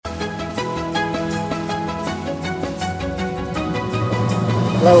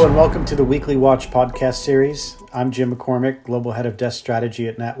Hello and welcome to the Weekly Watch podcast series. I'm Jim McCormick, Global Head of Desk Strategy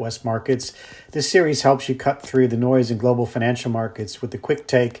at NatWest Markets. This series helps you cut through the noise in global financial markets with a quick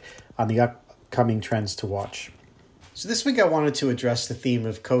take on the upcoming trends to watch. So this week I wanted to address the theme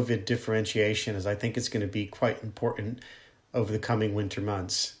of COVID differentiation, as I think it's going to be quite important over the coming winter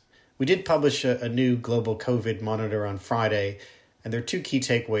months. We did publish a new global COVID monitor on Friday, and there are two key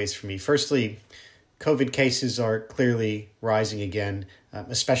takeaways for me. Firstly, COVID cases are clearly rising again,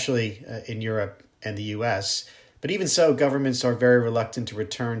 especially in Europe and the US. But even so, governments are very reluctant to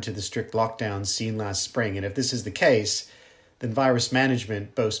return to the strict lockdowns seen last spring. And if this is the case, then virus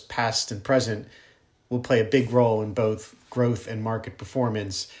management, both past and present, will play a big role in both growth and market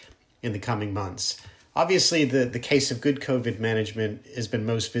performance in the coming months. Obviously, the case of good COVID management has been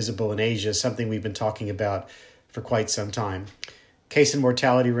most visible in Asia, something we've been talking about for quite some time. Case and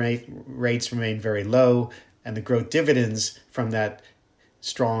mortality rates remain very low, and the growth dividends from that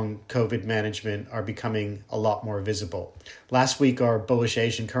strong COVID management are becoming a lot more visible. Last week, our bullish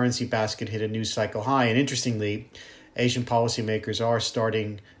Asian currency basket hit a new cycle high, and interestingly, Asian policymakers are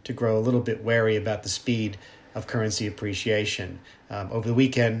starting to grow a little bit wary about the speed of currency appreciation. Over the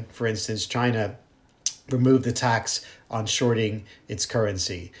weekend, for instance, China removed the tax on shorting its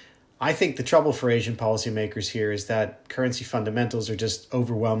currency. I think the trouble for Asian policymakers here is that currency fundamentals are just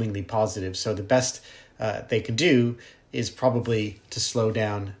overwhelmingly positive. So the best they can do is probably to slow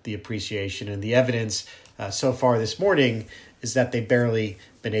down the appreciation. And the evidence so far this morning is that they've barely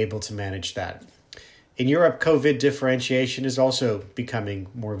been able to manage that. In Europe, COVID differentiation is also becoming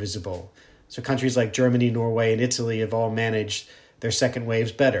more visible. So countries like Germany, Norway, and Italy have all managed their second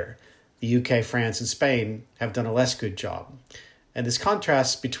waves better. The UK, France, and Spain have done a less good job. And this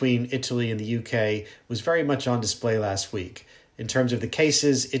contrast between Italy and the UK was very much on display last week. In terms of the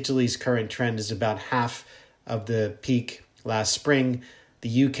cases, Italy's current trend is about half of the peak last spring.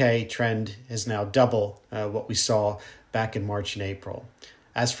 The UK trend is now double what we saw back in March and April.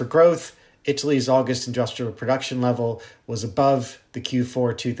 As for growth, Italy's August industrial production level was above the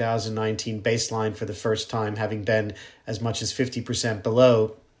Q4 2019 baseline for the first time, having been as much as 50%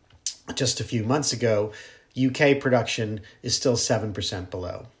 below just a few months ago. UK production is still 7%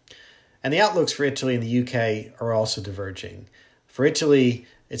 below. And the outlooks for Italy and the UK are also diverging. For Italy,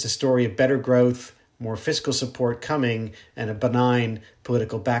 it's a story of better growth, more fiscal support coming, and a benign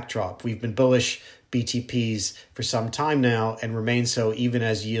political backdrop. We've been bullish BTPs for some time now and remain so even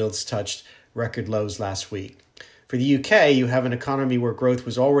as yields touched record lows last week. For the UK, you have an economy where growth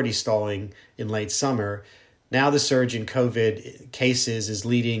was already stalling in late summer. Now the surge in COVID cases is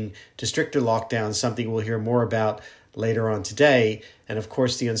leading to stricter lockdowns, something we'll hear more about later on today. And of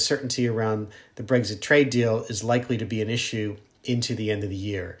course, the uncertainty around the Brexit trade deal is likely to be an issue into the end of the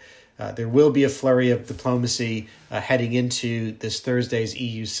year. There will be a flurry of diplomacy heading into this Thursday's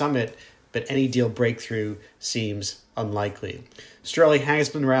EU summit, but any deal breakthrough seems unlikely. Sterling has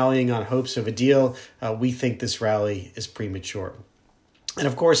been rallying on hopes of a deal. We think this rally is premature. And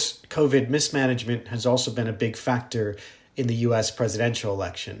of course, COVID mismanagement has also been a big factor in the U.S. presidential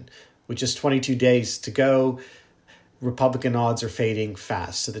election. With just 22 days to go, Republican odds are fading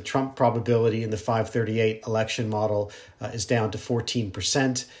fast. So the Trump probability in the 538 election model is down to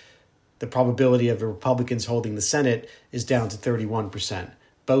 14%. The probability of the Republicans holding the Senate is down to 31%.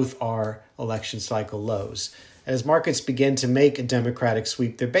 Both are election cycle lows. As markets begin to make a Democratic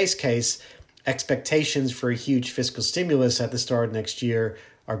sweep their base case, expectations for a huge fiscal stimulus at the start of next year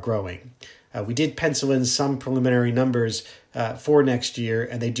are growing. We did pencil in some preliminary numbers for next year,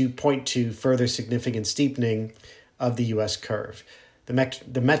 and they do point to further significant steepening of the U.S. curve.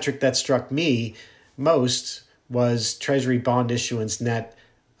 The metric that struck me most was Treasury bond issuance net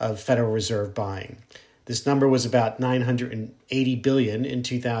of Federal Reserve buying. This number was about $980 billion in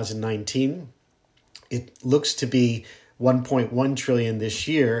 2019. It looks to be $1.1 trillion this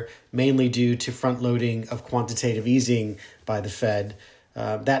year, mainly due to front-loading of quantitative easing by the Fed.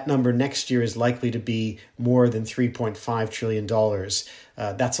 That number next year is likely to be more than $3.5 trillion.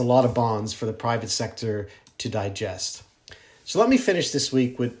 That's a lot of bonds for the private sector to digest. So let me finish this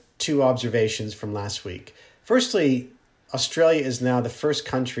week with two observations from last week. Firstly, Australia is now the first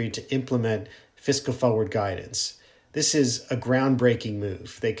country to implement fiscal forward guidance. This is a groundbreaking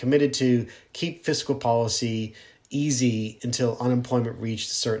move. They committed to keep fiscal policy easy until unemployment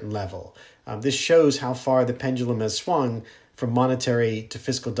reached a certain level. This shows how far the pendulum has swung from monetary to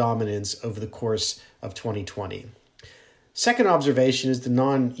fiscal dominance over the course of 2020. Second observation is the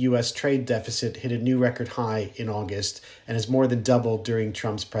non-U.S. trade deficit hit a new record high in August and has more than doubled during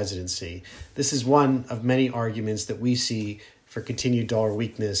Trump's presidency. This is one of many arguments that we see for continued dollar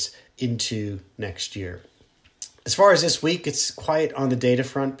weakness into next year. As far as this week, it's quiet on the data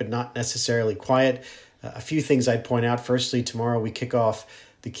front, but not necessarily quiet. A few things I'd point out. Firstly, tomorrow we kick off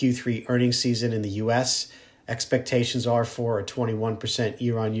the Q3 earnings season in the U.S. Expectations are for a 21%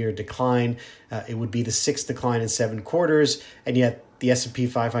 year-on-year decline. It would be the sixth decline in 7 quarters, and yet the S&P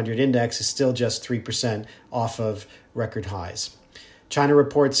 500 index is still just 3% off of record highs. China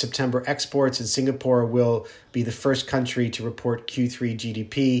reports September exports, and Singapore will be the first country to report Q3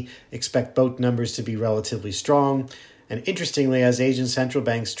 GDP. Expect both numbers to be relatively strong. And interestingly, as Asian central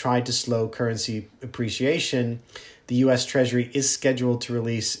banks tried to slow currency appreciation, the U.S. Treasury is scheduled to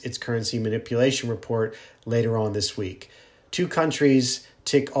release its currency manipulation report later on this week. 2 countries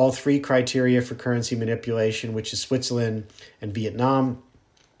tick all 3 criteria for currency manipulation, which is Switzerland and Vietnam.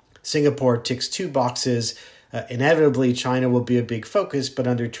 Singapore ticks 2 boxes. Inevitably, China will be a big focus, but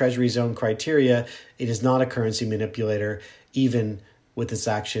under Treasury's own criteria, it is not a currency manipulator, even with its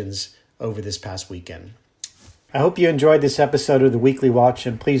actions over this past weekend. I hope you enjoyed this episode of the Weekly Watch,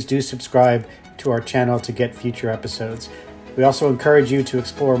 and please do subscribe to our channel to get future episodes. We also encourage you to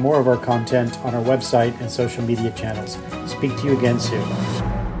explore more of our content on our website and social media channels. Speak to you again soon.